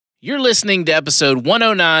You're listening to episode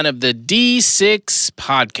 109 of the D6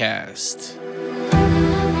 podcast.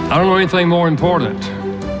 I don't know anything more important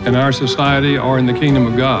in our society or in the kingdom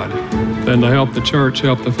of God than to help the church,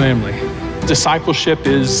 help the family. Discipleship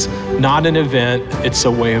is not an event, it's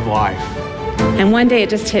a way of life. And one day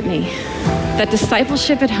it just hit me that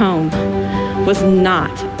discipleship at home was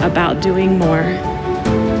not about doing more.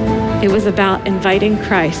 It was about inviting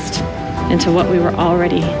Christ into what we were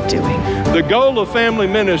already doing. The goal of family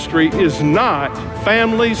ministry is not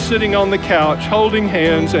families sitting on the couch holding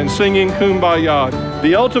hands and singing Kumbaya.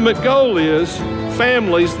 The ultimate goal is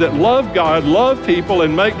families that love God, love people,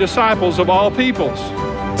 and make disciples of all peoples.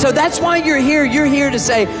 So that's why you're here. You're here to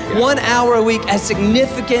say 1 hour a week, as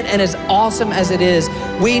significant and as awesome as it is,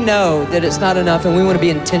 we know that it's not enough and we want to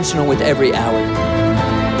be intentional with every hour.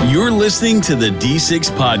 You're listening to the D6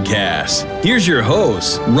 podcast. Here's your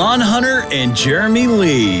hosts, Ron Hunter and Jeremy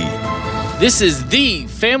Lee. This is the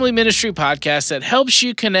family ministry podcast that helps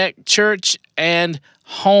you connect church and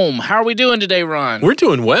home. How are we doing today, Ron? We're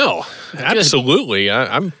doing well. Absolutely.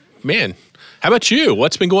 I'm man. How about you?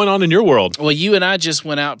 What's been going on in your world? Well, you and I just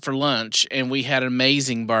went out for lunch, and we had an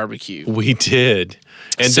amazing barbecue. We did.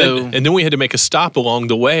 And then we had to make a stop along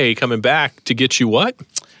the way coming back to get you what?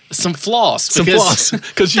 Some floss.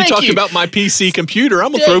 Because you talked about my PC computer.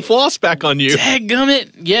 I'm going to throw floss back on you.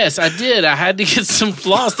 Dadgummit. Yes, I did. I had to get some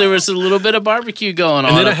floss. There was a little bit of barbecue going on.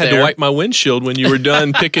 And then I had to wipe my windshield when you were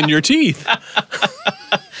done picking your teeth.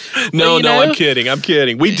 No, I'm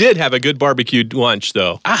kidding. We did have a good barbecued lunch,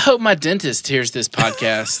 though. I hope my dentist hears this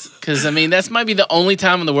podcast, because, I mean, that's might be the only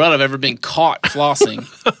time in the world I've ever been caught flossing.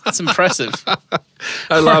 That's impressive.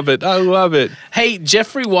 I love it. Hey,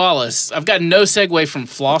 Jeffrery Wallace. I've got no segue from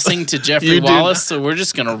flossing to Jeffrery Wallace, so we're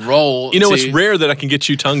just going to roll. It's rare that I can get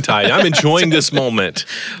you tongue-tied. I'm enjoying this moment.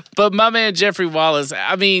 But my man, Jeffrery Wallace,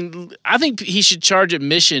 I mean, I think he should charge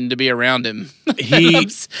admission to be around him. He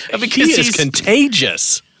is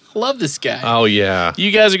contagious. Love this guy. Oh, yeah.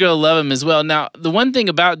 You guys are going to love him as well. Now, the one thing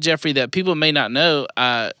about Jeffrey that people may not know,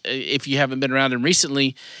 if you haven't been around him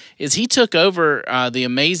recently, is he took over the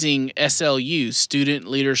amazing SLU, Student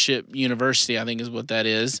Leadership University, I think is what that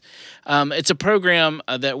is. It's a program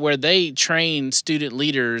where they train student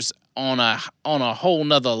leaders on a whole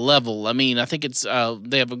nother level. I mean, I think it's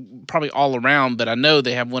they have probably all around, but I know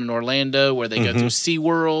they have one in Orlando where they go through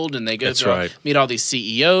SeaWorld and they go meet all these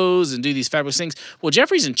CEOs and do these fabulous things. Well,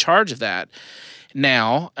 Jeffrey's in charge of that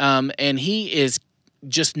now, and he is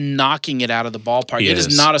just knocking it out of the ballpark. It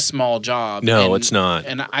is not a small job. No, it's not.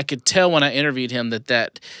 And I could tell when I interviewed him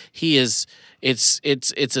that he is. It's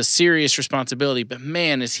a serious responsibility, but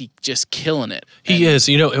man, is he just killing it. He is.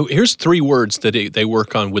 Here's 3 words that they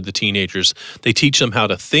work on with the teenagers. They teach them how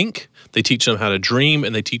to think, they teach them how to dream,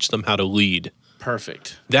 and they teach them how to lead.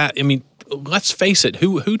 Perfect. Let's face it,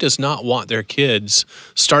 who does not want their kids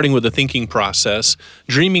starting with a thinking process,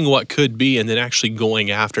 dreaming what could be, and then actually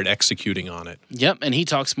going after it, executing on it? Yep, and he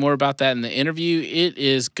talks more about that in the interview. It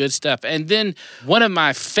is good stuff. And then one of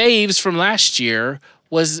my faves from last year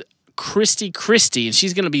was Christie Kristie, and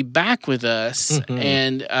she's going to be back with us,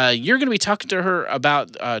 and you're going to be talking to her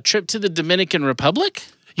about a trip to the Dominican Republic?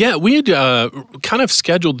 Yeah, we had kind of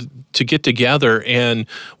scheduled to get together, and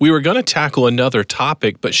we were going to tackle another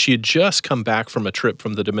topic, but she had just come back from a trip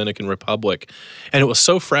from the Dominican Republic, and it was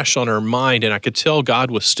so fresh on her mind, and I could tell God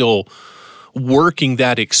was still working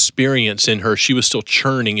that experience in her. She was still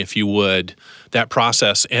churning, if you would, that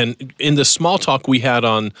process. And in the small talk we had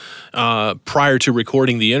on prior to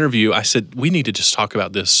recording the interview, I said, we need to just talk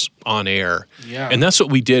about this on air. Yeah. And that's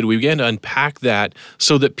what we did. We began to unpack that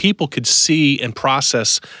so that people could see and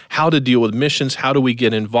process how to deal with missions. How do we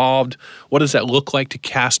get involved? What does that look like to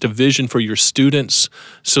cast a vision for your students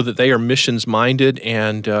so that they are missions minded?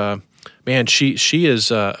 And man, she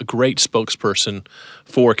is a great spokesperson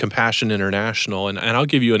for Compassion International, and I'll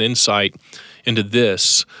give you an insight into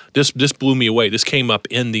this. This blew me away. This came up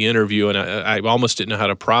in the interview, and I almost didn't know how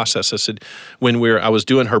to process. I said, I was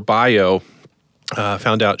doing her bio,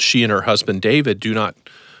 found out she and her husband David do not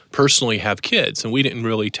personally have kids, and we didn't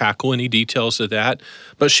really tackle any details of that,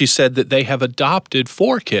 but she said that they have adopted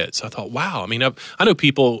 4 kids. I thought, wow. I mean, I know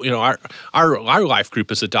people, our life group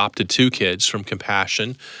has adopted 2 kids from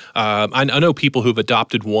Compassion. I know people who've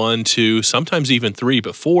adopted 1, 2, sometimes even 3,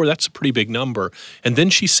 but 4, that's a pretty big number. And then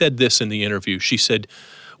she said this in the interview. She said,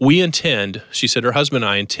 she said, her husband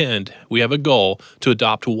and I intend, we have a goal to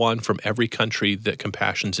adopt 1 from every country that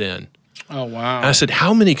Compassion's in. Oh, wow. And I said,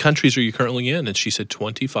 how many countries are you currently in? And she said,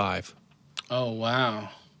 25. Oh, wow.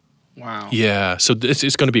 Yeah, so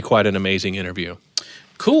it's going to be quite an amazing interview.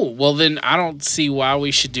 Cool. Well, then I don't see why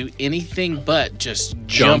we should do anything but just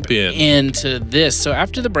Jump in. into this. So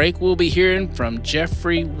after the break, we'll be hearing from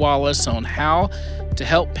Jeffrery Wallace on how to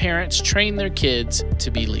help parents train their kids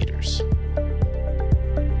to be leaders.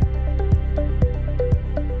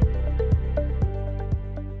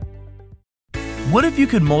 What if you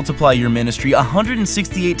could multiply your ministry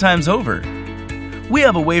 168 times over? We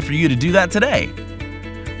have a way for you to do that today.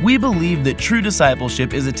 We believe that true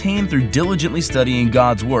discipleship is attained through diligently studying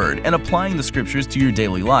God's Word and applying the Scriptures to your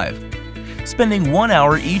daily life. Spending 1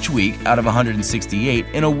 hour each week out of 168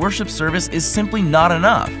 in a worship service is simply not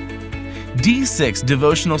enough. D6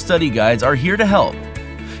 devotional study guides are here to help.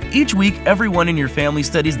 Each week, everyone in your family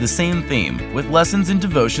studies the same theme, with lessons and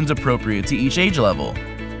devotions appropriate to each age level.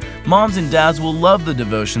 Moms and dads will love the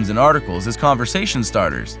devotions and articles as conversation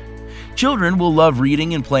starters. Children will love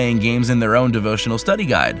reading and playing games in their own devotional study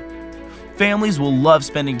guide. Families will love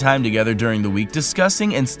spending time together during the week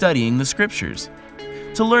discussing and studying the Scriptures.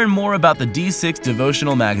 To learn more about the D6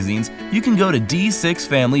 devotional magazines, you can go to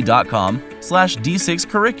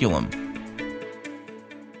d6family.com/D6curriculum.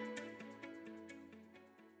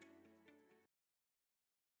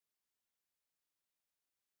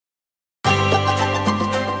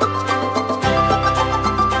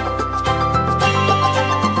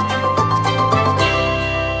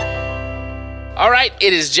 All right,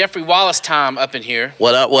 it is Jeffrey Wallace time up in here.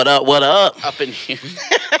 What up, what up, what up? Up in here.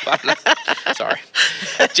 Sorry.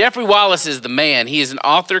 Jeffrey Wallace is the man. He is an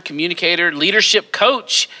author, communicator, leadership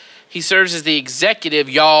coach. He serves as the executive,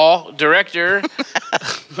 director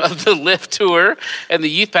of the Lift Tour and the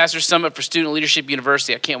Youth Pastor Summit for Student Leadership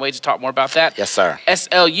University. I can't wait to talk more about that. Yes, sir.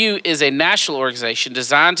 SLU is a national organization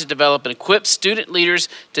designed to develop and equip student leaders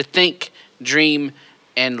to think, dream,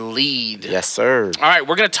 and lead. Yes, sir. All right,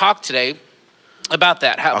 we're going to talk today about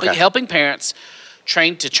that, helping parents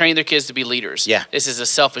train their kids to be leaders. Yeah. This is a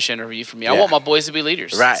selfish interview for me. Yeah. I want my boys to be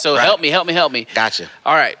leaders. Right. So help me. Gotcha.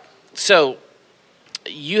 All right. So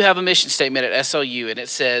you have a mission statement at SLU, and it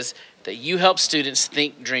says that you help students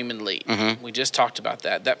think, dream, and lead. Mm-hmm. We just talked about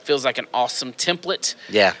that. That feels like an awesome template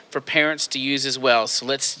for parents to use as well. So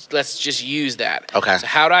let's just use that. Okay. So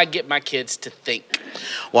how do I get my kids to think?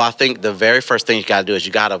 Well, I think the very first thing you got to do is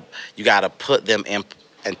you got to put them in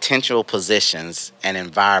intentional positions and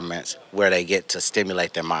environments where they get to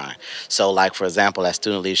stimulate their mind. So like, for example, at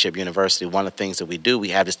Student Leadership University, one of the things that we do, we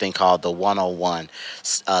have this thing called the 101.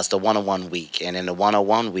 It's the 101 week. And in the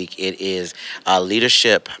 101 week, it is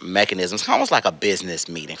leadership mechanisms, almost like a business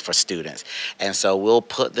meeting for students. And so we'll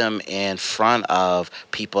put them in front of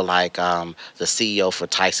people like the CEO for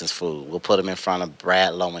Tyson's Food. We'll put them in front of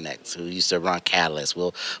Brad Lomanex, who used to run Catalyst.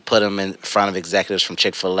 We'll put them in front of executives from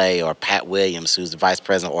Chick-fil-A, or Pat Williams, who's the vice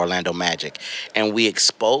president of Orlando Magic. And we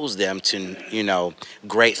expose them to,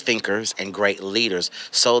 great thinkers and great leaders,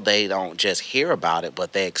 so they don't just hear about it,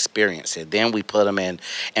 but they experience it. Then we put them in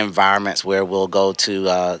environments where we'll go to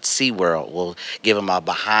SeaWorld. We'll give them a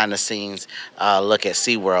behind-the-scenes look at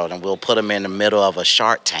SeaWorld, and we'll put them in the middle of a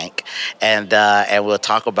shark tank, and we'll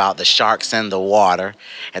talk about the sharks in the water,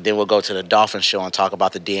 and then we'll go to the dolphin show and talk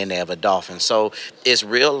about the DNA of a dolphin. So it's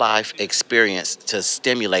real-life experience to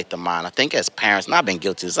stimulate the mind. I think as parents, and I've been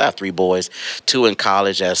guilty of this, I have 3 boys, 2 in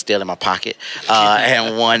college that are still in my pocket,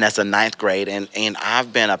 and 1 that's a 9th grade. And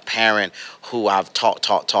I've been a parent who I've taught.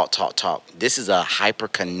 This is a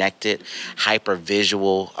hyper-connected,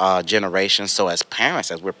 hyper-visual generation. So as parents,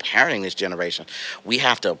 as we're parenting this generation, we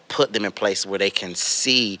have to put them in places where they can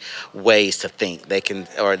see ways to think. They can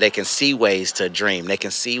see ways to dream. They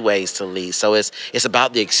can see ways to lead. So it's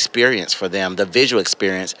about the experience for them, the visual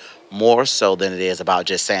experience, more so than it is about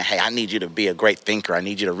just saying, hey, I need you to be a great thinker. I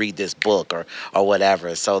need you to read this book or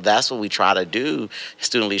whatever. So that's what we try to do.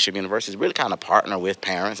 Student Leadership University is really kind of partner with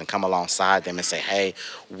parents and come alongside them and say, hey,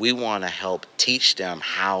 we want to help teach them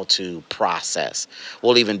how to process.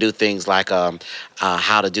 We'll even do things like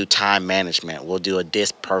how to do time management. We'll do a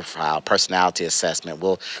DISC profile, personality assessment.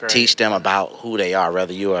 We'll teach them about who they are,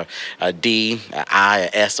 whether you're a D, an I,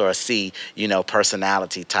 an S, or a C,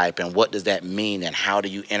 personality type, and what does that mean, and how do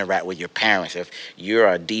you interact with your parents? If you're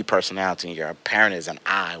a D personality and your parent is an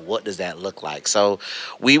I, what does that look like? So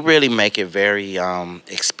we really make it very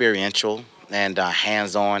experiential and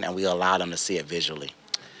hands-on, and we allow them to see it visually.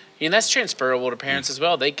 And that's transferable to parents as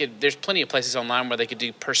well. There's plenty of places online where they could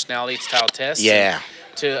do personality style tests. Yeah.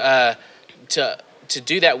 To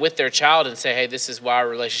do that with their child and say, hey, this is why our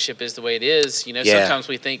relationship is the way it is. Sometimes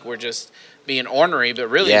we think we're just being ornery, but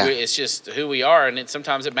really Yeah. it's just who we are, and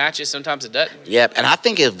sometimes it matches, sometimes it doesn't. Yep, and I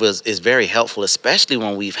think it's very helpful, especially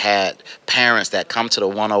when we've had parents that come to the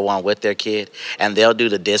 101 with their kid, and they'll do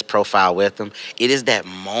the disc profile with them. It is that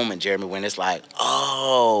moment, Jeremy, when it's like,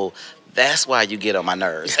 oh, that's why you get on my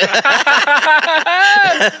nerves. So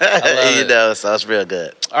it's real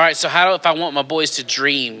good. All right, so if I want my boys to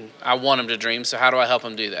dream, I want them to dream, so how do I help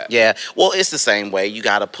them do that? Yeah, well, it's the same way. You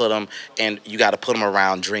got to put them,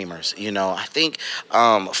 around dreamers. I think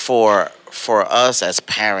for us as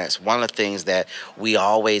parents, one of the things that we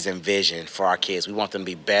always envision for our kids, we want them to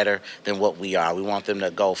be better than what we are. We want them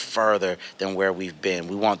to go further than where we've been.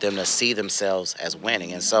 We want them to see themselves as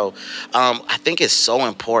winning. And so I think it's so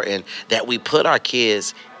important that we put our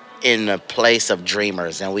kids in the place of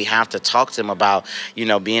dreamers, and we have to talk to them about,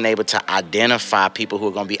 being able to identify people who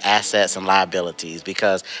are going to be assets and liabilities,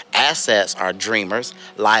 because assets are dreamers,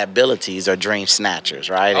 liabilities are dream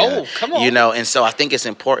snatchers, right? Oh, come on. And so I think it's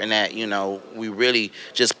important that, we really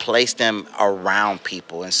just place them around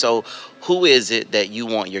people. And so who is it that you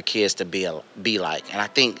want your kids to be like? And I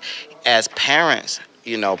think as parents,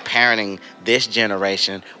 parenting this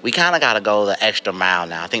generation, we kind of got to go the extra mile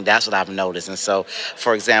now. I think that's what I've noticed. And so,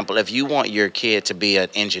 for example, if you want your kid to be an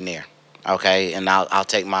engineer, okay, and I'll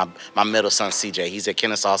take my middle son, CJ. He's at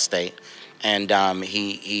Kennesaw State, and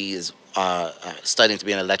he is studying to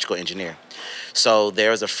be an electrical engineer. So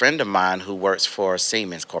there's a friend of mine who works for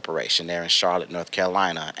Siemens Corporation there in Charlotte, North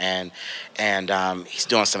Carolina, and he's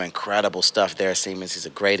doing some incredible stuff there at Siemens. He's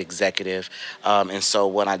a great executive, and so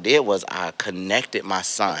what I did was I connected my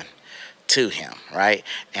son to him, right?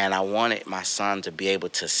 And I wanted my son to be able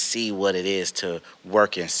to see what it is to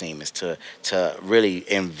work in Siemens, to really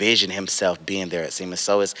envision himself being there at Siemens.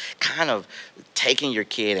 So it's kind of taking your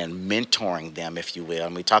kid and mentoring them, if you will.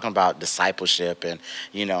 And we're talking about discipleship and,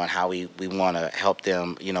 and how we want to help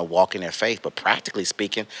them, walk in their faith. But practically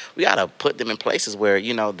speaking, we got to put them in places where,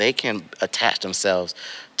 they can attach themselves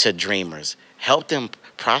to dreamers. Help them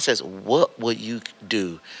process, what would you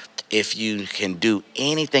do if you can do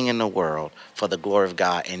anything in the world for the glory of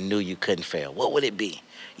God and knew you couldn't fail? What would it be?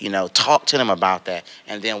 Talk to them about that.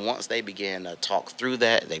 And then once they begin to talk through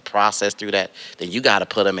that, they process through that, then you got to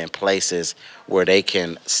put them in places where they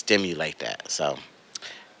can stimulate that. So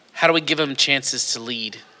how do we give them chances to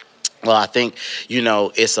lead? Well, I think,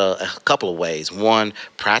 it's a couple of ways. One,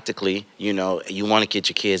 practically, you want to get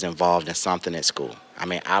your kids involved in something at school. I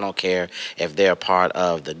mean, I don't care if they're part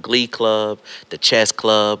of the glee club, the chess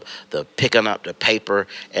club, the picking up the paper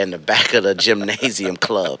and the back of the gymnasium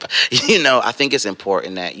club. I think it's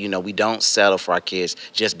important that, we don't settle for our kids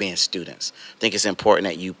just being students. I think it's important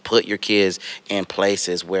that you put your kids in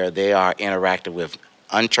places where they are interacting with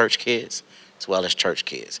unchurched kids as well as church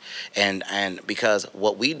kids. And because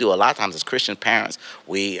what we do a lot of times as Christian parents,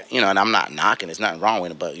 we, and I'm not knocking, there's nothing wrong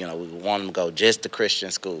with it, but, we want them to go just to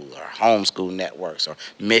Christian school or homeschool networks or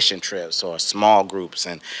mission trips or small groups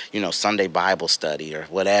and, Sunday Bible study or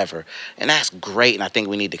whatever. And that's great. And I think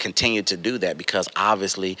we need to continue to do that because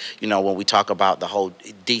obviously, when we talk about the whole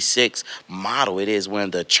D6 model, it is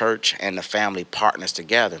when the church and the family partners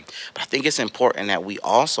together. But I think it's important that we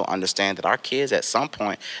also understand that our kids at some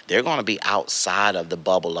point, they're going to be outside of the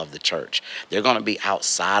bubble of the church. They're going to be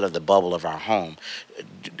outside of the bubble of our home.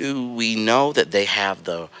 Do we know that they have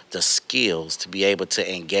the skills to be able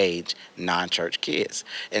to engage non-church kids?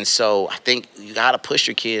 And so I think you got to push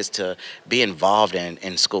your kids to be involved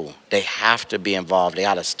in school. They have to be involved. They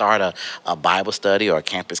got to start a Bible study or a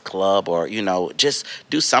campus club or, just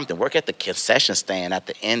do something. Work at the concession stand at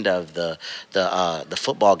the end of the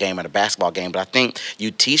football game or the basketball game. But I think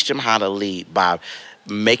you teach them how to lead by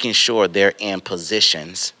making sure they're in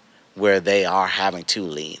positions where they are having to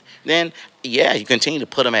lead. Then, yeah, you continue to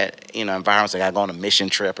put them at, environments that got to go on a mission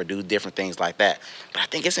trip or do different things like that. But I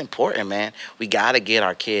think it's important, man. We got to get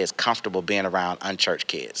our kids comfortable being around unchurched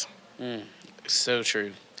kids. So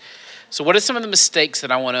true. So what are some of the mistakes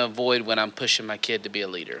that I want to avoid when I'm pushing my kid to be a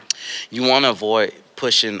leader? You want to avoid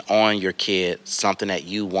pushing on your kid something that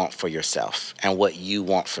you want for yourself and what you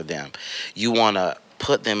want for them. You want to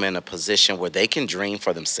put them in a position where they can dream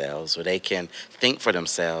for themselves, where they can think for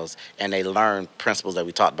themselves, and they learn principles that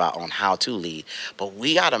we talked about on how to lead. But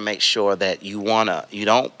we got to make sure that you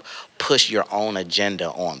don't push your own agenda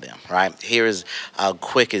on them, right? Here is a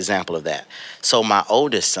quick example of that. So my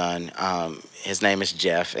oldest son, his name is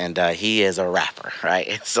Jeff, and he is a rapper,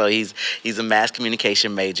 right? So he's a mass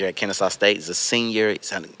communication major at Kennesaw State. He's a senior.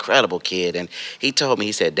 He's an incredible kid. And he told me,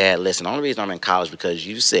 he said, Dad, listen, the only reason I'm in college because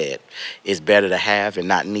you said it's better to have and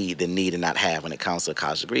not need than need and not have when it comes to a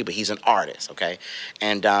college degree. But he's an artist, okay?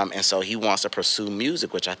 And so he wants to pursue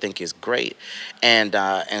music, which I think is great. And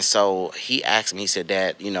so he asked me, he said,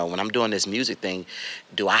 Dad, you know, when I'm doing this music thing,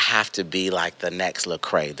 do I have to be like the next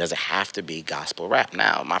Lecrae? Does it have to be gospel rap?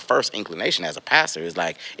 Now, my first inclination as a pastor is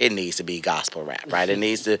like, it needs to be gospel rap, right? It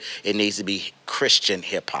needs to be Christian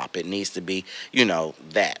hip hop. It needs to be, you know,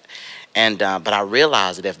 that. And but I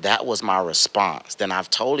realized that if that was my response, then I've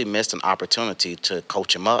totally missed an opportunity to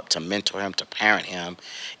coach him up, to mentor him, to parent him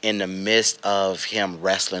in the midst of him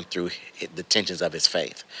wrestling through the tensions of his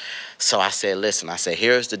faith. So I said, listen, I said,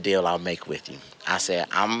 here's the deal I'll make with you. I said,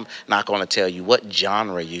 I'm not going to tell you what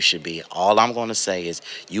genre you should be. All I'm going to say is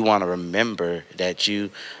you want to remember that you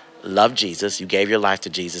love Jesus, you gave your life to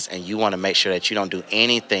Jesus, and you want to make sure that you don't do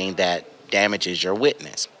anything that damages your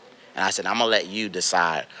witness. And I said, I'm going to let you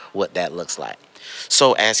decide what that looks like.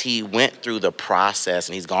 So as he went through the process,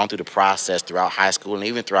 and he's gone through the process throughout high school and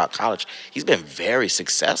even throughout college, he's been very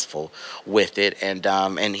successful with it,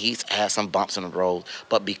 and he's had some bumps in the road.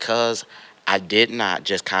 But because I did not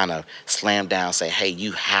just kind of slam down, say, hey,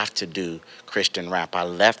 you have to do Christian rap, I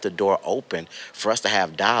left the door open for us to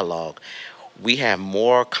have dialogue. We have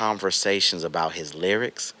more conversations about his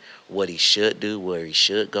lyrics, what he should do, where he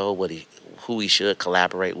should go, who he should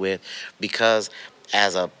collaborate with, because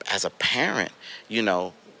as a parent, you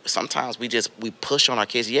know, sometimes we push on our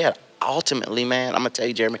kids. Yeah, ultimately, man, I'm gonna tell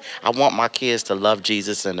you, Jeremy, I want my kids to love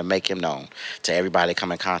Jesus and to make him known to everybody they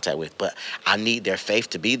come in contact with. But I need their faith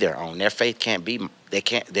to be their own. Their faith can't be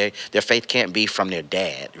their faith can't be from their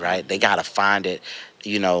dad, right? They gotta find it,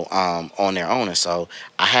 you know, on their own. And so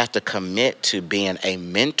I have to commit to being a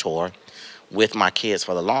mentor with my kids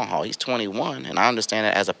for the long haul. He's 21, and I understand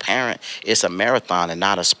that as a parent, it's a marathon and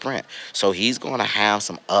not a sprint. So he's going to have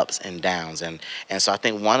some ups and downs. And so I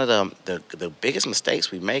think one of the biggest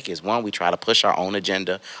mistakes we make is, one, we try to push our own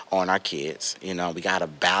agenda on our kids. You know, we got to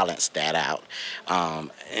balance that out.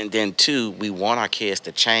 And then, two, we want our kids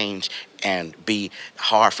to change and be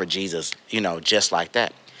hard for Jesus, you know, just like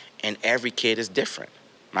that. And every kid is different.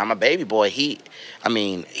 Now, my baby boy, he's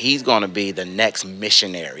going to be the next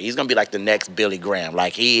missionary. He's going to be like the next Billy Graham.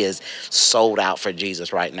 Like, he is sold out for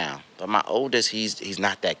Jesus right now. But my oldest, he's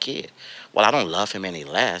not that kid. Well, I don't love him any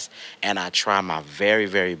less, and I try my very,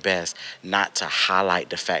 very best not to highlight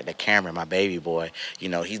the fact that Cameron, my baby boy, you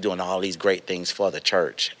know, he's doing all these great things for the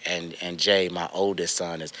church. And Jay, my oldest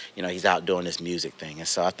son, is, you know, he's out doing this music thing. And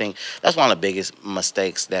so I think that's one of the biggest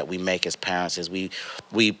mistakes that we make as parents is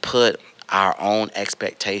we put our own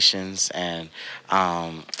expectations and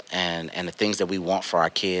the things that we want for our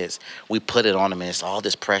kids, we put it on them, and it's all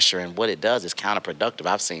this pressure. And what it does is counterproductive.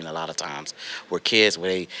 I've seen a lot of times where kids,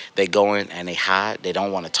 where they go in and they hide, they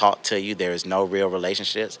don't want to talk to you. There is no real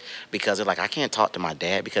relationships because they're like, I can't talk to my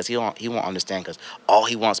dad because he won't understand, because all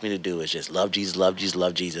he wants me to do is just love Jesus, love Jesus,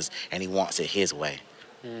 love Jesus, and he wants it his way.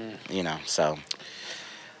 You know, so.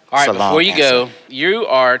 All right, before you go, you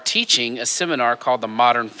are teaching a seminar called The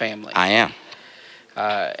Modern Family. I am.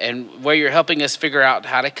 And where you're helping us figure out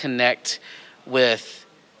how to connect with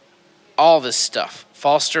all this stuff.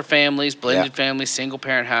 Foster families, blended families,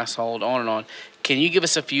 single-parent household, on and on. Can you give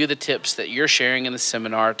us a few of the tips that you're sharing in the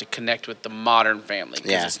seminar to connect with the modern family?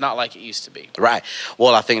 Because it's not like it used to be. Right.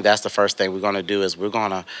 Well, I think that's the first thing we're going to do is we're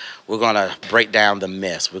going to break down the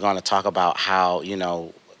myths. We're going to talk about how, you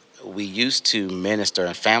know, we used to minister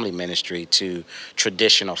in family ministry to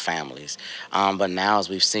traditional families. But now, as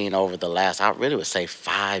we've seen over the last, I really would say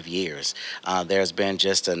 5 years, there's been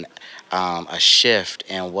just a shift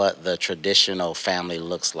in what the traditional family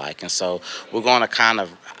looks like. And so we're going to kind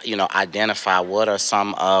of, you know, identify what are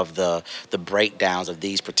some of the breakdowns of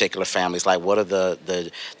these particular families. Like, what are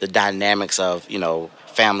the dynamics of, you know,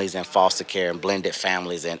 families in foster care and blended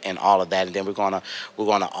families and all of that. And then we're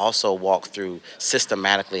gonna also walk through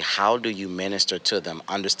systematically, how do you minister to them,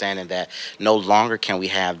 understanding that no longer can we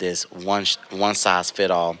have this one size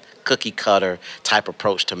fit all cookie cutter type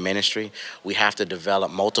approach to ministry. We have to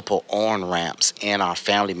develop multiple on-ramps in our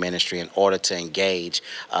family ministry in order to engage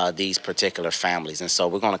these particular families. And so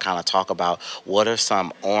we're going to kind of talk about what are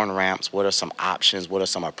some on-ramps, what are some options, what are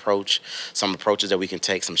some approaches that we can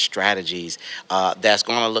take, some strategies that's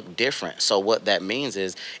going to look different. So what that means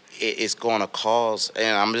is it's going to cause,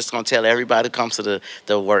 and I'm just going to tell everybody who comes to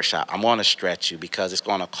the workshop, I'm going to stretch you, because it's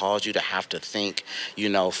going to cause you to have to think, you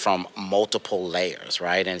know, from multiple layers,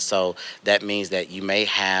 right? And So that means that you may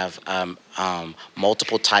have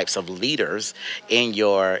multiple types of leaders in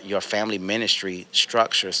your family ministry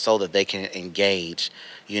structure so that they can engage,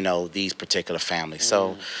 these particular families.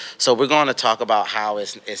 So we're going to talk about how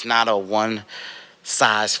it's not a one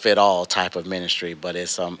size fit all type of ministry, but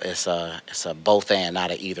it's a both and,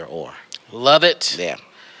 not a either or. Love it. Yeah.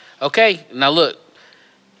 Okay, now look,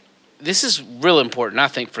 this is real important, I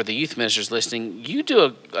think, for the youth ministers listening. You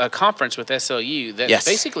do a conference with SLU that's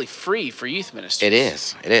basically free for youth ministers. It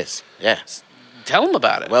is. Yes. Tell them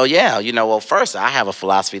about it. Well, yeah. First, I have a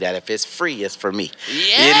philosophy that if it's free, it's for me.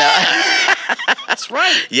 Yeah. That's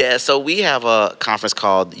right. Yeah, so we have a conference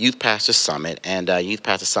called Youth Pastor Summit, and Youth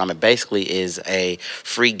Pastor Summit basically is a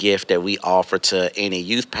free gift that we offer to any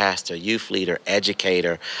youth pastor, youth leader,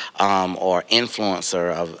 educator, or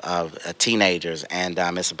influencer of teenagers, and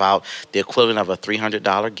it's about the equivalent of a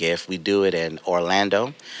 $300 gift. We do it in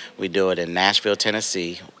Orlando, we do it in Nashville,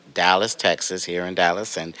 Tennessee, Dallas, Texas, here in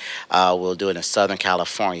Dallas, and we'll do it in Southern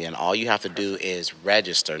California. And all you have to do is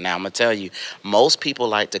register. Now, I'm going to tell you, most people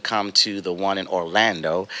like to come to the one in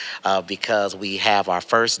Orlando because we have our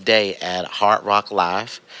first day at Hard Rock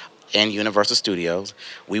Live in Universal Studios.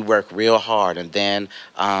 We work real hard, and then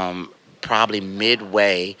probably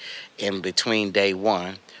midway in between day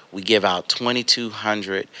one, we give out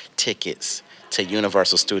 2,200 tickets to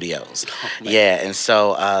Universal Studios. And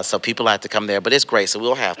so people like to come there, but it's great. So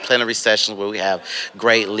we'll have plenary sessions where we have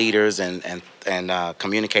great leaders and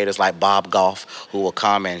communicators like Bob Goff, who will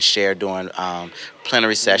come and share during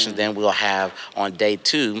plenary sessions. Then we'll have, on day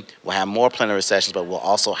 2, we'll have more plenary sessions, but we'll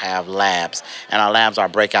also have labs. And our labs are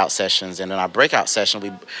breakout sessions. And in our breakout session,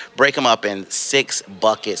 we break them up in 6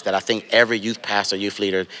 buckets that I think every youth pastor, youth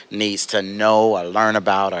leader needs to know or learn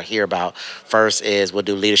about or hear about. First is we'll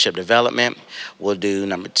do leadership development. We'll do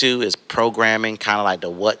number 2 is programming, kind of like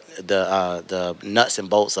the nuts and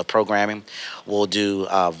bolts of programming. We'll do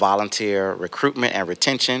volunteer recruitment and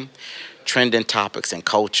retention. Trending topics and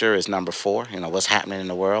culture is number 4. What's happening in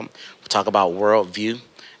the world. We'll talk about worldview,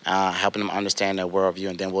 helping them understand their worldview,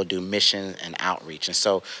 and then we'll do mission and outreach. And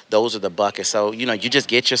so those are the buckets. So, you just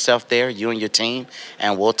get yourself there, you and your team,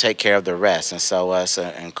 and we'll take care of the rest. And so it's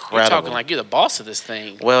an incredible. You're talking like you're the boss of this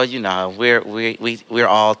thing. Well, we're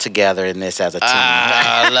all together in this as a team.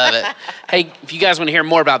 I love it. Hey, if you guys want to hear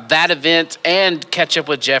more about that event and catch up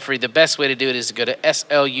with Jeffrey, the best way to do it is to go to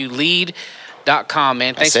slulead.com,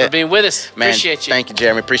 man. Thanks for being with us. Man, appreciate you. Thank you,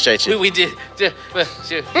 Jeremy. Appreciate you. We did. See you.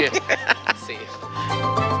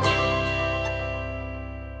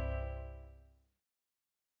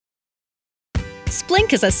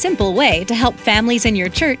 Splink is a simple way to help families in your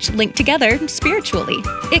church link together spiritually.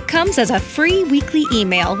 It comes as a free weekly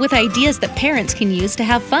email with ideas that parents can use to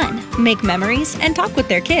have fun, make memories, and talk with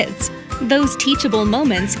their kids. Those teachable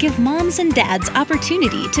moments give moms and dads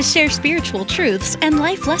opportunity to share spiritual truths and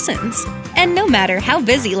life lessons. And no matter how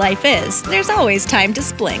busy life is, there's always time to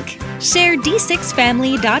Splink. Share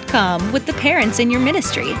d6family.com with the parents in your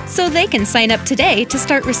ministry so they can sign up today to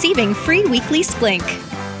start receiving free weekly Splink.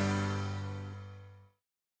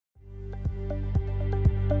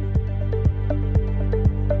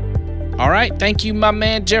 All right. Thank you, my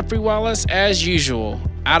man, Jeffrery Wallace, as usual.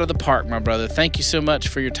 Out of the park, my brother. Thank you so much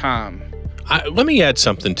for your time. Let me add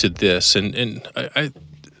something to this, and I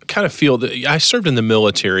kind of feel that I served in the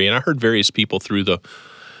military, and I heard various people through the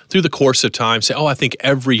course of time say, I think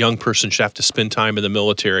every young person should have to spend time in the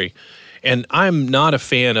military. And I'm not a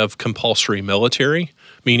fan of compulsory military,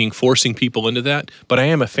 meaning forcing people into that, but I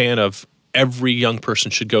am a fan of every young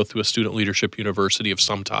person should go through a student leadership university of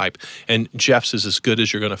some type. And Jeff's is as good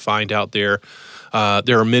as you're going to find out there.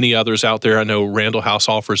 There are many others out there. I know Randall House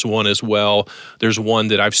offers one as well. There's one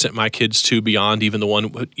that I've sent my kids to beyond even the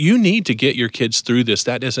one. You need to get your kids through this.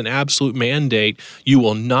 That is an absolute mandate. You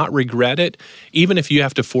will not regret it. Even if you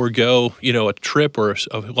have to forego, a trip or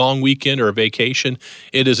a long weekend or a vacation,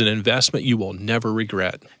 it is an investment you will never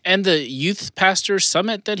regret. And the Youth Pastor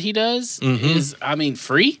Summit that he does is,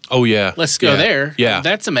 free. Oh, yeah. Let's go there. Yeah.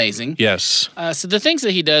 That's amazing. Yes. So the things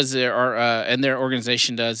that he does there are, and their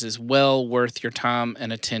organization does, is well worth your time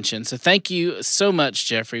and attention. So thank you so much,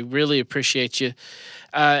 Jeffrey. Really appreciate you.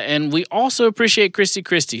 And we also appreciate Christie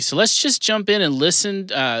Kristie. So let's just jump in and listen.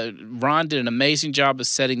 Ron did an amazing job of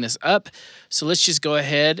setting this up. So let's just go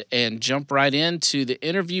ahead and jump right into the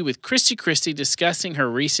interview with Christie Kristie discussing her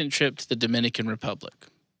recent trip to the Dominican Republic.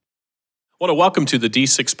 I want to welcome to the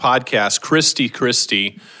D6 podcast, Christie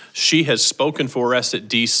Kristie. She has spoken for us at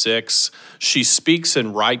D6. She speaks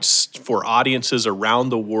and writes for audiences around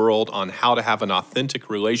the world on how to have an authentic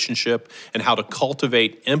relationship and how to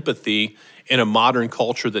cultivate empathy in a modern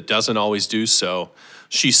culture that doesn't always do so.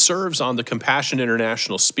 She serves on the Compassion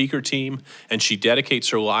International speaker team, and she dedicates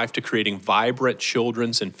her life to creating vibrant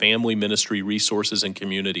children's and family ministry resources and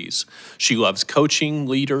communities. She loves coaching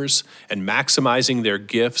leaders and maximizing their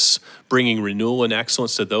gifts, bringing renewal and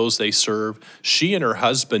excellence to those they serve. She and her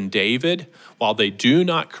husband, David, while they do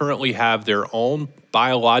not currently have their own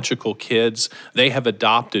biological kids, they have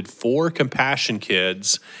adopted 4 compassion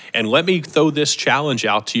kids. And let me throw this challenge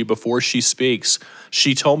out to you before she speaks.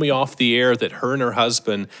 She told me off the air that her and her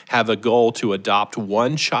husband have a goal to adopt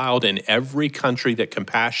 1 child in every country that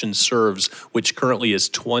Compassion serves, which currently is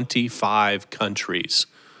 25 countries.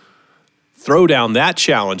 Throw down that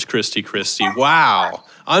challenge, Christie Kristie. Wow,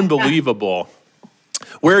 unbelievable.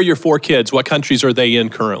 Where are your 4 kids? What countries are they in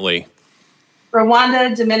currently?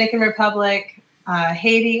 Rwanda, Dominican Republic,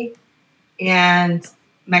 Haiti, and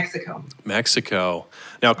Mexico. Mexico.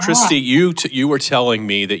 Now, Christie, you were telling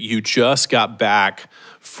me that you just got back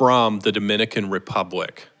from the Dominican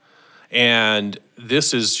Republic, and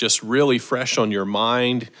this is just really fresh on your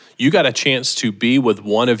mind. You got a chance to be with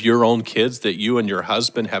one of your own kids that you and your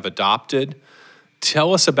husband have adopted.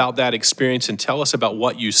 Tell us about that experience and tell us about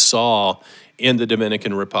what you saw in the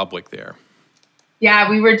Dominican Republic there. Yeah,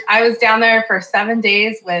 I was down there for 7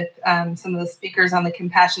 days with some of the speakers on the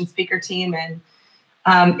Compassion speaker team, and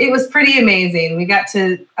it was pretty amazing. We got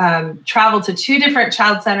to travel to 2 different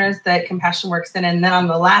child centers that Compassion works in, and then on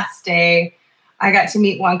the last day, I got to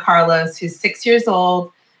meet Juan Carlos, who's 6 years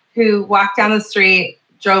old, who walked down the street,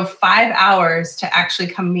 drove 5 hours to actually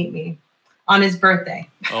come meet me on his birthday.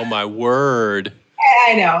 Oh, my word.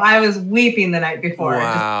 I know. I was weeping the night before.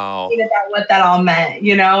 Wow. Just thinking about what that all meant,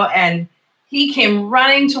 and he came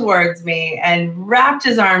running towards me and wrapped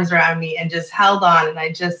his arms around me and just held on. And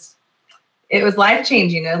it was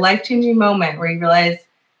life-changing, a life-changing moment where you realize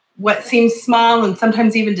what seems small and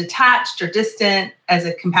sometimes even detached or distant. As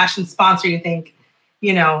a Compassion sponsor, you think,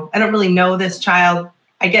 I don't really know this child.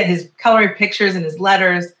 I get his colored pictures and his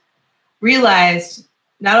letters. Realized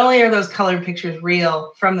not only are those colored pictures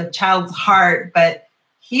real from the child's heart, but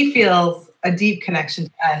he feels a deep connection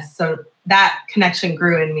to us. So that connection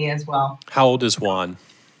grew in me as well. How old is Juan?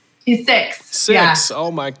 He's 6. 6. Yeah.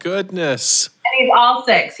 Oh, my goodness. And he's all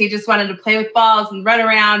 6. He just wanted to play with balls and run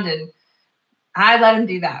around, and I let him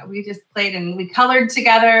do that. We just played and we colored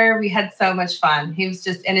together. We had so much fun. He was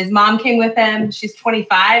and his mom came with him. She's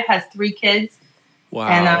 25, has 3 kids.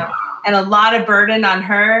 Wow. And a lot of burden on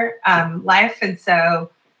her life. And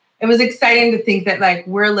so it was exciting to think that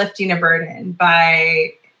we're lifting a burden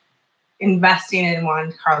by investing in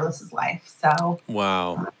Juan Carlos's life. So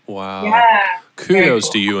wow. Yeah. Kudos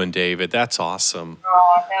cool. to you and David. That's awesome.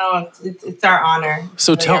 Oh no, it's our honor.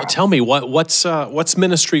 So tell me what's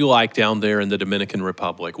ministry like down there in the Dominican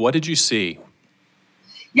Republic? What did you see?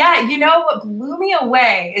 Yeah, what blew me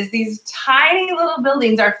away is these tiny little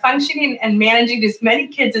buildings are functioning and managing as many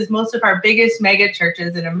kids as most of our biggest mega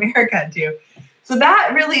churches in America do. So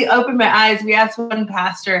that really opened my eyes. We asked one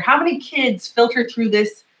pastor, how many kids filter through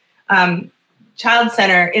this child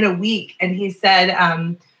center in a week? And he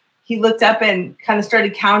said, he looked up and kind of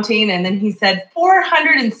started counting. And then he said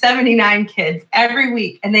 479 kids every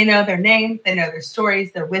week. And they know their names, they know their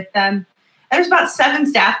stories, they're with them. And there's about 7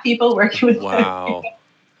 staff people working with them. Wow.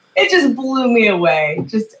 It just blew me away.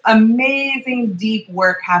 Just amazing, deep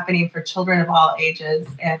work happening for children of all ages.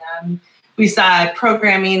 And we saw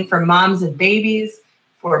programming for moms and babies,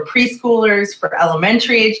 for preschoolers, for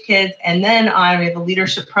elementary age kids, and then we have a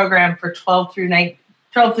leadership program for 12 through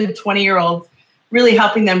 20-year-olds, really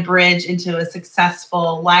helping them bridge into a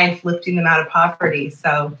successful life, lifting them out of poverty.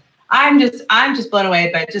 So I'm just blown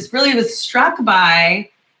away, but just really was struck by,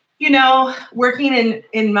 working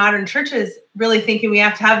in modern churches, really thinking we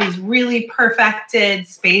have to have these really perfected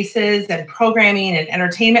spaces and programming and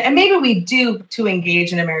entertainment, and maybe we do to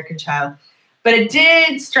engage an American child. But it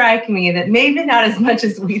did strike me that maybe not as much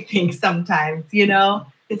as we think sometimes, because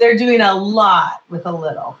they're doing a lot with a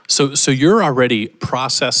little. So you're already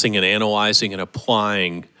processing and analyzing and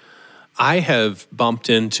applying. I have bumped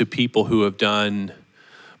into people who have done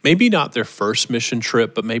maybe not their first mission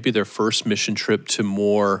trip, but maybe their first mission trip to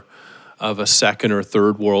more of a second or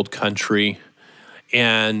third world country.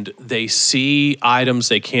 And they see items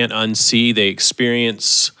they can't unsee. They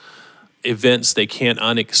experience events they can't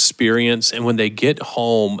unexperience. And when they get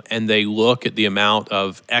home and they look at the amount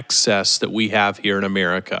of excess that we have here in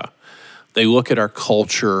America, they look at our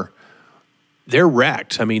culture, they're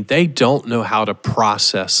wrecked. I mean, they don't know how to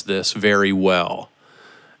process this very well.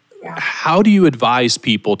 Yeah. How do you advise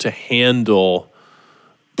people to handle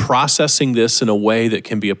processing this in a way that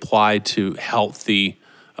can be applied to healthy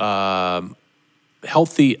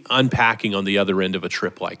healthy unpacking on the other end of a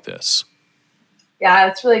trip like this? Yeah,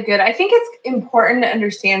 that's really good. I think it's important to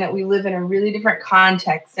understand that we live in a really different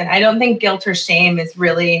context, and I don't think guilt or shame is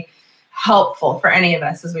really helpful for any of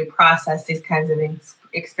us as we process these kinds of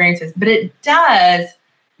experiences, but it does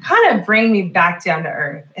kind of bring me back down to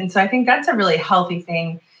earth. And so I think that's a really healthy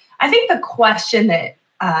thing. I think the question that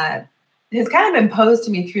has kind of been posed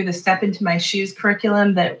to me through the Step Into My Shoes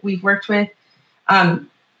curriculum that we've worked with,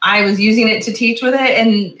 I was using it to teach with it,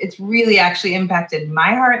 and it's really actually impacted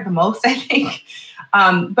my heart the most, I think.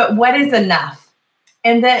 But what is enough?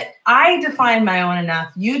 And that I define my own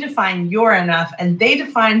enough, you define your enough, and they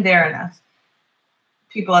define their enough.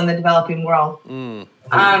 People in the developing world.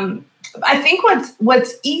 I think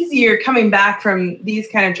what's easier coming back from these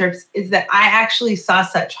kind of trips is that I actually saw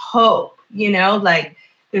such hope, like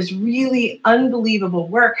there's really unbelievable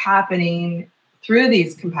work happening through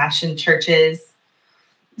these compassion churches.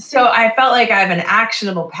 So I felt like I have an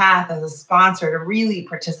actionable path as a sponsor to really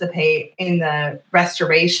participate in the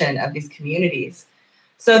restoration of these communities.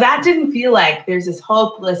 So that didn't feel like there's this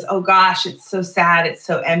hopeless, oh gosh, it's so sad, it's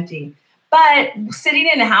so empty. But sitting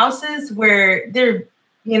in houses where there's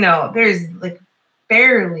like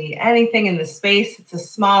barely anything in the space, it's a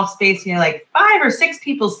small space, like 5 or 6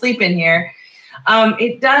 people sleep in here.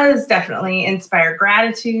 It does definitely inspire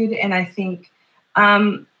gratitude. And I think,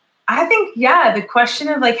 the question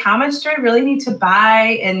of like, how much do I really need to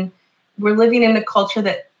buy? And we're living in a culture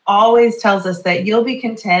that always tells us that you'll be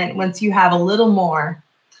content once you have a little more.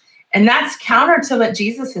 And that's counter to what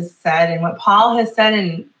Jesus has said and what Paul has said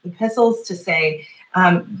in epistles to say,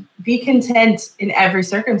 be content in every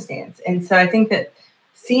circumstance. And so I think that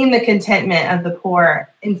seeing the contentment of the poor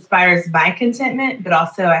inspires my contentment, but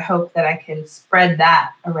also I hope that I can spread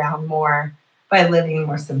that around more by living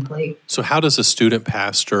more simply. So how does a student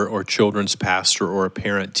pastor or children's pastor or a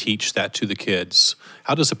parent teach that to the kids?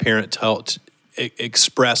 How does a parent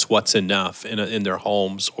express what's enough in their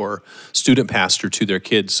homes, or student pastor to their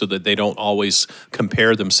kids so that they don't always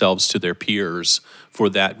compare themselves to their peers for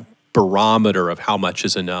that barometer of how much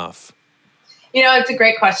is enough? It's a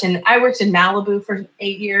great question. I worked in Malibu for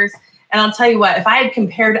 8 years, and I'll tell you what, if I had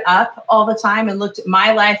compared up all the time and looked at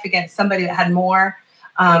my life against somebody that had more,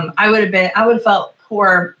 I would have felt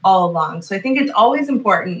poor all along. So I think it's always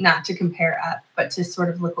important not to compare up, but to sort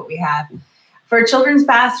of look what we have. For a children's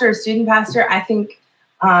pastor or student pastor, I think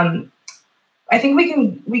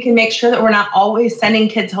we can make sure that we're not always sending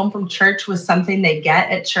kids home from church with something they get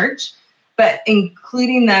at church, but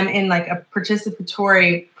including them in like a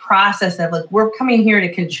participatory process of like, we're coming here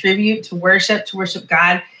to contribute to worship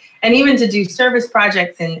God, and even to do service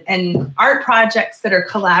projects and art projects that are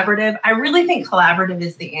collaborative. I really think collaborative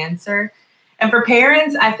is the answer. And for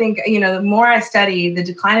parents, I think, the more I study the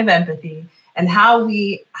decline of empathy and how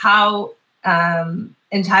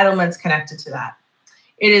entitlement's connected to that,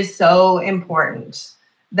 it is so important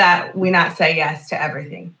that we not say yes to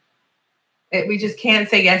everything. We just can't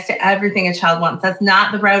say yes to everything a child wants. That's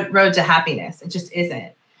not the road to happiness. It just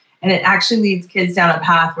isn't. And it actually leads kids down a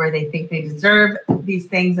path where they think they deserve these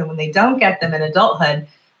things. And when they don't get them in adulthood,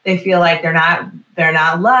 they feel like they're not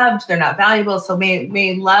loved, they're not valuable. So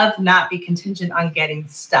may love not be contingent on getting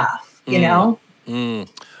stuff,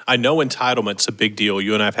 I know entitlement's a big deal.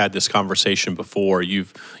 You and I have had this conversation before.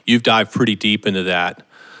 You've dived pretty deep into that.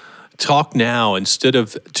 Talk now, instead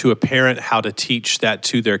of to a parent how to teach that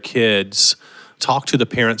to their kids, talk to the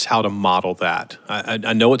parents how to model that.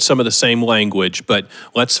 I know it's some of the same language, but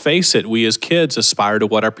let's face it, we as kids aspire to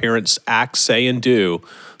what our parents act, say, and do.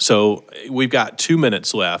 So we've got 2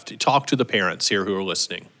 minutes left. Talk to the parents here who are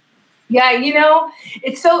listening. Yeah,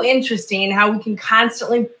 it's so interesting how we can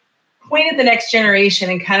constantly point at the next generation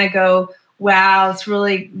and kind of go, wow, it's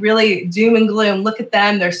really, really doom and gloom. Look at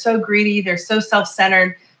them. They're so greedy. They're so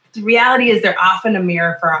self-centered. The reality is they're often a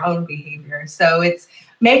mirror for our own behavior. So it's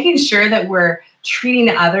making sure that we're treating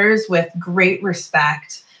others with great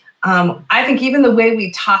respect. I think even the way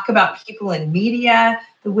we talk about people in media,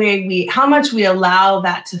 how much we allow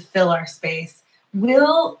that to fill our space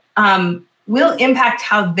will impact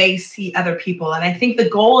how they see other people. And I think the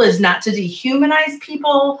goal is not to dehumanize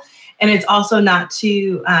people, and it's also not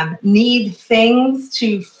to need things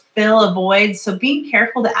to fill a void. So being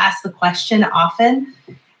careful to ask the question often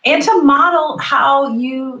and to model how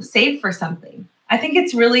you save for something. I think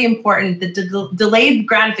it's really important, the delayed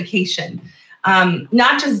gratification.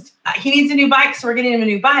 Not just, he needs a new bike, so we're getting him a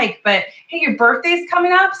new bike, but hey, your birthday's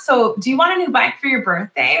coming up, so do you want a new bike for your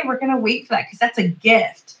birthday? We're going to wait for that because that's a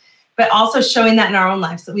gift. But also showing that in our own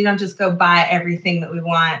lives so we don't just go buy everything that we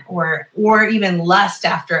want or even lust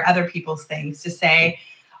after other people's things, to say,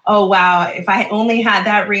 oh, wow, if I only had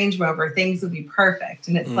that Range Rover, things would be perfect.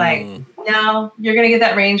 And it's like, no, you're going to get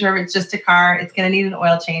that Range Rover. It's just a car. It's going to need an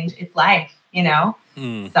oil change. It's life, you know?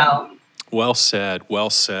 So. Well said. Well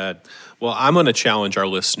said. Well, I'm going to challenge our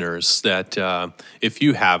listeners that if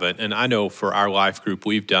you haven't, and I know for our life group,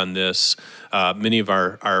 we've done this. Many of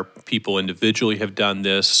our people individually have done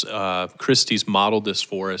this. Christie's modeled this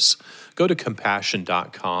for us. Go to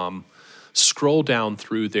compassion.com. Scroll down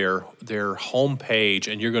through their homepage,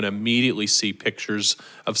 and you're going to immediately see pictures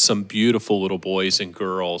of some beautiful little boys and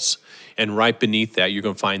girls. And right beneath that, you're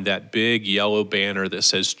going to find that big yellow banner that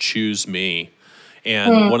says, "Choose Me."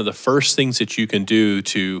 And one of the first things that you can do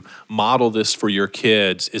to model this for your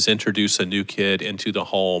kids is introduce a new kid into the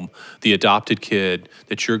home, the adopted kid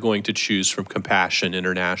that you're going to choose from Compassion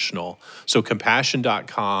International. So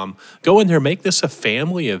compassion.com, go in there, make this a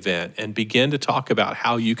family event, and begin to talk about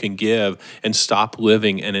how you can give and stop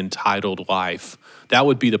living an entitled life. That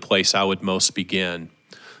would be the place I would most begin.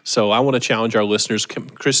 So I want to challenge our listeners.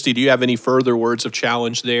 Christie, do you have any further words of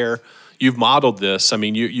challenge there? You've modeled this. I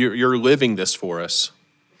mean, you're living this for us.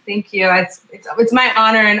 Thank you. It's my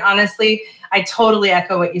honor, and honestly, I totally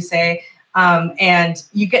echo what you say. And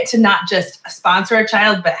you get to not just sponsor a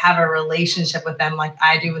child, but have a relationship with them, like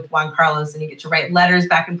I do with Juan Carlos. And you get to write letters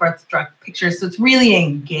back and forth, draw pictures. So it's really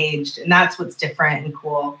engaged, and that's what's different and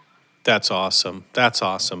cool. That's awesome. That's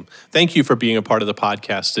awesome. Thank you for being a part of the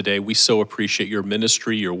podcast today. We so appreciate your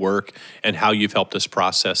ministry, your work, and how you've helped us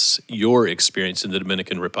process your experience in the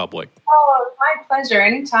Dominican Republic. Oh, my pleasure.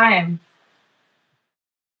 Anytime.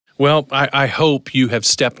 Well, I hope you have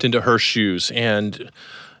stepped into her shoes, and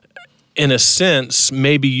in a sense,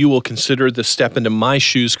 maybe you will consider the Step Into My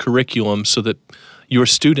Shoes curriculum so that your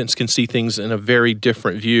students can see things in a very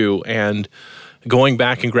different view. And going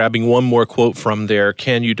back and grabbing one more quote from there,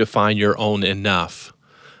 can you define your own enough?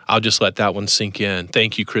 I'll just let that one sink in.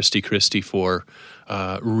 Thank you, Christie Kristie, for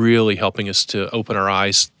really helping us to open our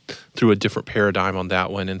eyes through a different paradigm on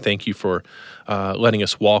that one. And thank you for letting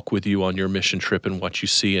us walk with you on your mission trip and what you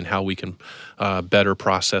see and how we can better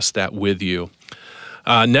process that with you.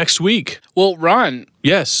 Next week. Well, Ron.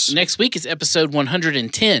 Yes. Next week is episode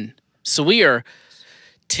 110. So we are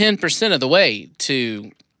 10% of the way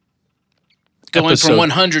to going from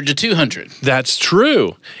 100 to 200. That's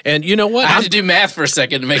true. And you know what? I had to do math for a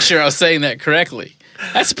second to make sure I was saying that correctly.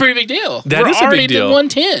 That's a pretty big deal. That is a big deal. We're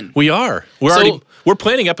already at 110. We are. We're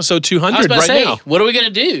planning episode 200 now. What are we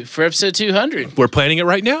going to do for episode 200? We're planning it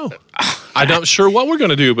right now. I'm not sure what we're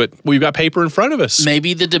going to do, but we've got paper in front of us.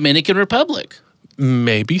 Maybe the Dominican Republic.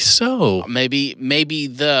 Maybe so. Maybe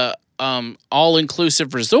the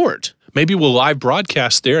all-inclusive resort. Maybe we'll live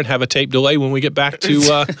broadcast there and have a tape delay when we get back to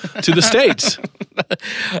the States.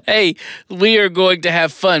 Hey, we are going to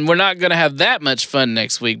have fun. We're not going to have that much fun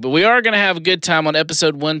next week, but we are going to have a good time on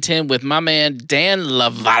episode 110 with my man, Dan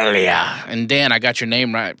Lavalia. And Dan, I got your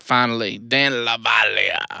name right, finally. Dan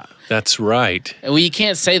Lavalia. That's right. Well, you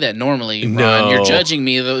can't say that normally, Ron. No. You're judging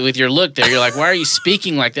me with your look there. You're like, why are you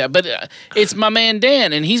speaking like that? But it's my man,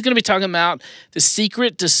 Dan, and he's going to be talking about the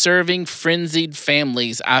secret to serving frenzied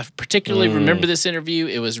families. I particularly remember this interview.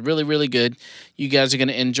 It was really, really good. You guys are going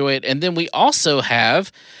to enjoy it. And then we also have...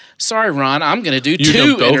 Sorry, Ron, I'm going to do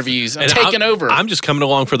two interviews. I'm taking over. I'm just coming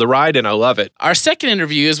along for the ride, and I love it. Our second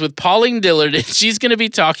interview is with Pauline Dillard, and she's going to be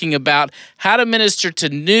talking about how to minister to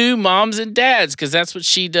new moms and dads, because that's what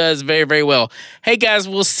she does very, very well. Hey, guys,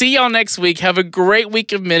 we'll see y'all next week. Have a great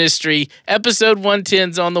week of ministry. Episode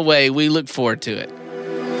 110's on the way. We look forward to it.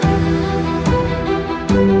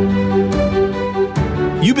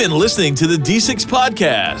 You've been listening to the D6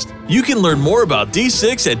 Podcast. You can learn more about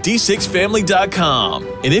D6 at d6family.com.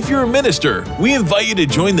 And if you're a minister, we invite you to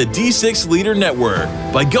join the D6 Leader Network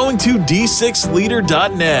by going to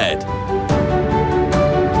d6leader.net.